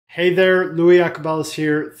Hey there, Louis Akabelis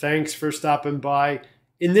here. Thanks for stopping by.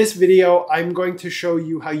 In this video, I'm going to show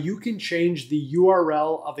you how you can change the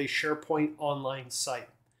URL of a SharePoint Online site.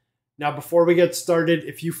 Now, before we get started,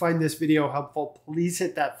 if you find this video helpful, please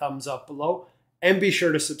hit that thumbs up below and be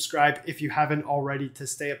sure to subscribe if you haven't already to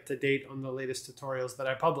stay up to date on the latest tutorials that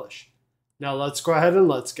I publish. Now let's go ahead and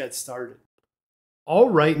let's get started. All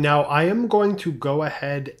right, now I am going to go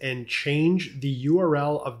ahead and change the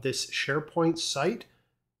URL of this SharePoint site.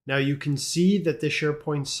 Now you can see that the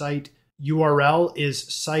SharePoint site URL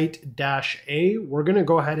is site-a. We're going to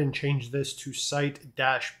go ahead and change this to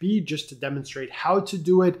site-b just to demonstrate how to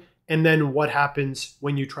do it and then what happens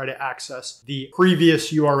when you try to access the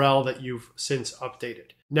previous URL that you've since updated.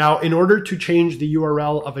 Now, in order to change the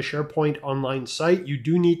URL of a SharePoint Online site, you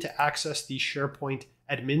do need to access the SharePoint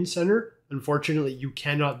Admin Center. Unfortunately, you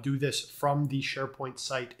cannot do this from the SharePoint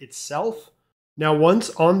site itself. Now, once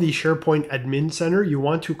on the SharePoint Admin Center, you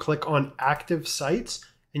want to click on Active Sites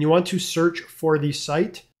and you want to search for the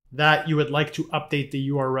site that you would like to update the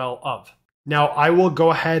URL of. Now, I will go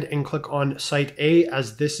ahead and click on Site A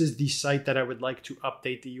as this is the site that I would like to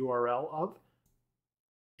update the URL of.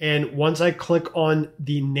 And once I click on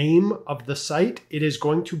the name of the site, it is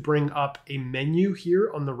going to bring up a menu here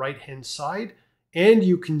on the right-hand side, and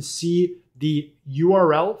you can see the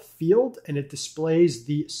URL field and it displays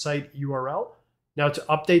the site URL. Now to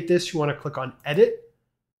update this, you want to click on Edit,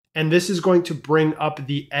 and this is going to bring up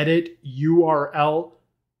the Edit URL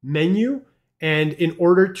menu. And in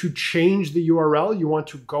order to change the URL, you want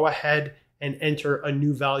to go ahead and enter a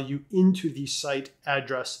new value into the site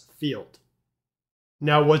address field.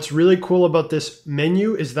 Now, what's really cool about this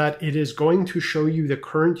menu is that it is going to show you the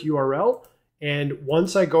current URL. And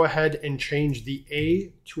once I go ahead and change the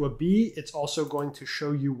A to a B, it's also going to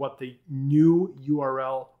show you what the new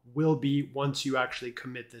URL will be once you actually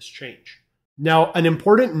commit this change. Now, an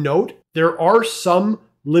important note, there are some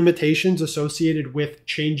limitations associated with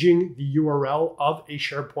changing the URL of a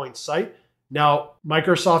SharePoint site. Now,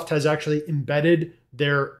 Microsoft has actually embedded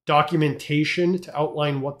their documentation to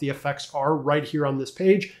outline what the effects are right here on this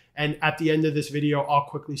page. And at the end of this video, I'll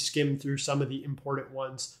quickly skim through some of the important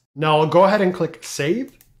ones. Now I'll go ahead and click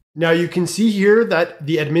Save. Now you can see here that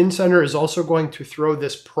the Admin Center is also going to throw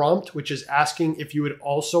this prompt, which is asking if you would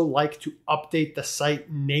also like to update the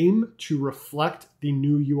site name to reflect the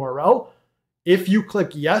new URL. If you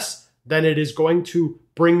click yes, then it is going to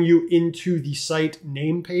bring you into the site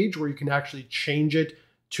name page where you can actually change it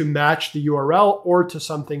to match the URL or to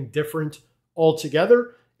something different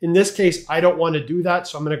altogether. In this case, I don't want to do that,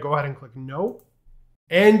 so I'm going to go ahead and click no.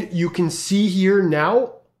 And you can see here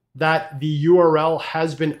now that the URL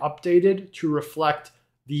has been updated to reflect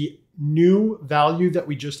the new value that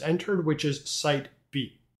we just entered, which is site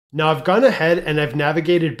B. Now I've gone ahead and I've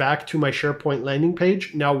navigated back to my SharePoint landing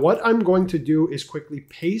page. Now what I'm going to do is quickly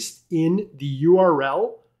paste in the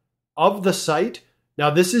URL of the site. Now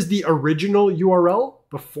this is the original URL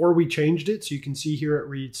before we changed it. So you can see here it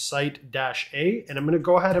reads site-a, and I'm going to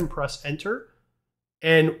go ahead and press enter.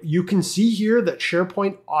 And you can see here that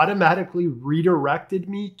SharePoint automatically redirected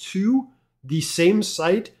me to the same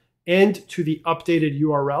site and to the updated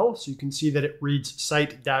URL. So you can see that it reads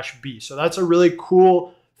site-b. So that's a really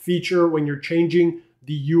cool feature when you're changing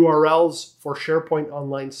the URLs for SharePoint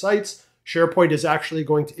Online sites. SharePoint is actually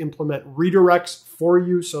going to implement redirects for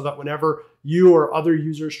you so that whenever you or other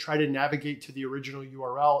users try to navigate to the original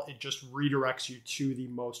URL, it just redirects you to the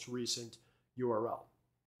most recent URL.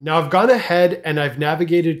 Now I've gone ahead and I've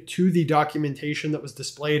navigated to the documentation that was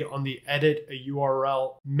displayed on the Edit a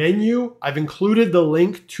URL menu. I've included the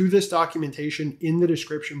link to this documentation in the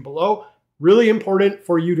description below. Really important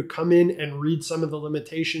for you to come in and read some of the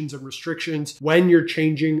limitations and restrictions when you're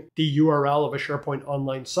changing the URL of a SharePoint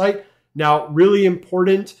Online site. Now, really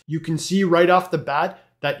important, you can see right off the bat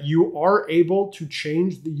that you are able to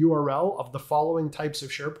change the URL of the following types of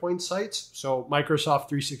SharePoint sites. So Microsoft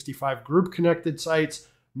 365 group connected sites,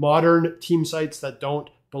 modern team sites that don't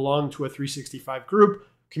belong to a 365 group,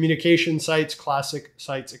 communication sites, classic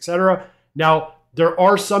sites, etc. Now, there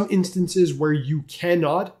are some instances where you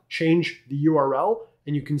cannot change the URL,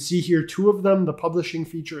 and you can see here two of them. The publishing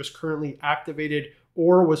feature is currently activated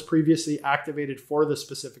or was previously activated for the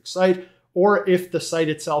specific site, or if the site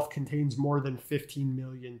itself contains more than 15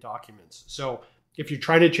 million documents. So if you're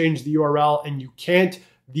trying to change the URL and you can't,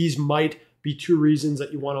 these might be two reasons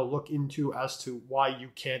that you want to look into as to why you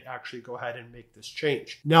can't actually go ahead and make this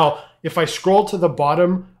change. Now, if I scroll to the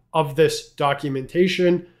bottom of this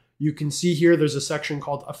documentation, you can see here there's a section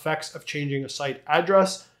called Effects of Changing a Site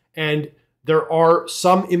Address, and there are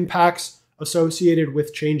some impacts associated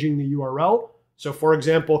with changing the URL. So for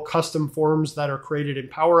example, custom forms that are created in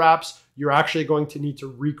Power Apps, you're actually going to need to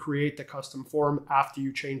recreate the custom form after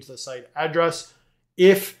you change the site address.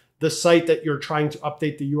 If the site that you're trying to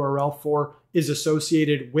update the URL for is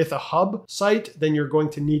associated with a hub site, then you're going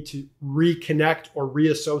to need to reconnect or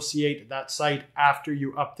reassociate that site after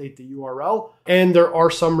you update the URL. And there are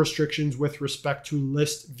some restrictions with respect to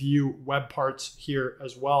list view web parts here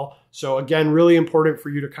as well. So again, really important for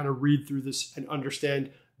you to kind of read through this and understand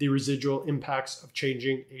the residual impacts of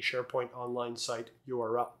changing a SharePoint Online site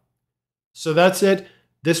URL. So that's it.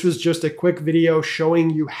 This was just a quick video showing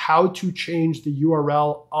you how to change the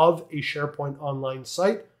URL of a SharePoint Online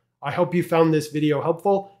site. I hope you found this video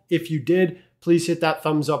helpful. If you did, please hit that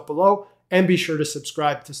thumbs up below and be sure to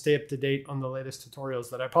subscribe to stay up to date on the latest tutorials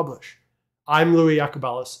that I publish. I'm Louis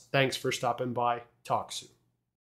Yakubalis. Thanks for stopping by. Talk soon.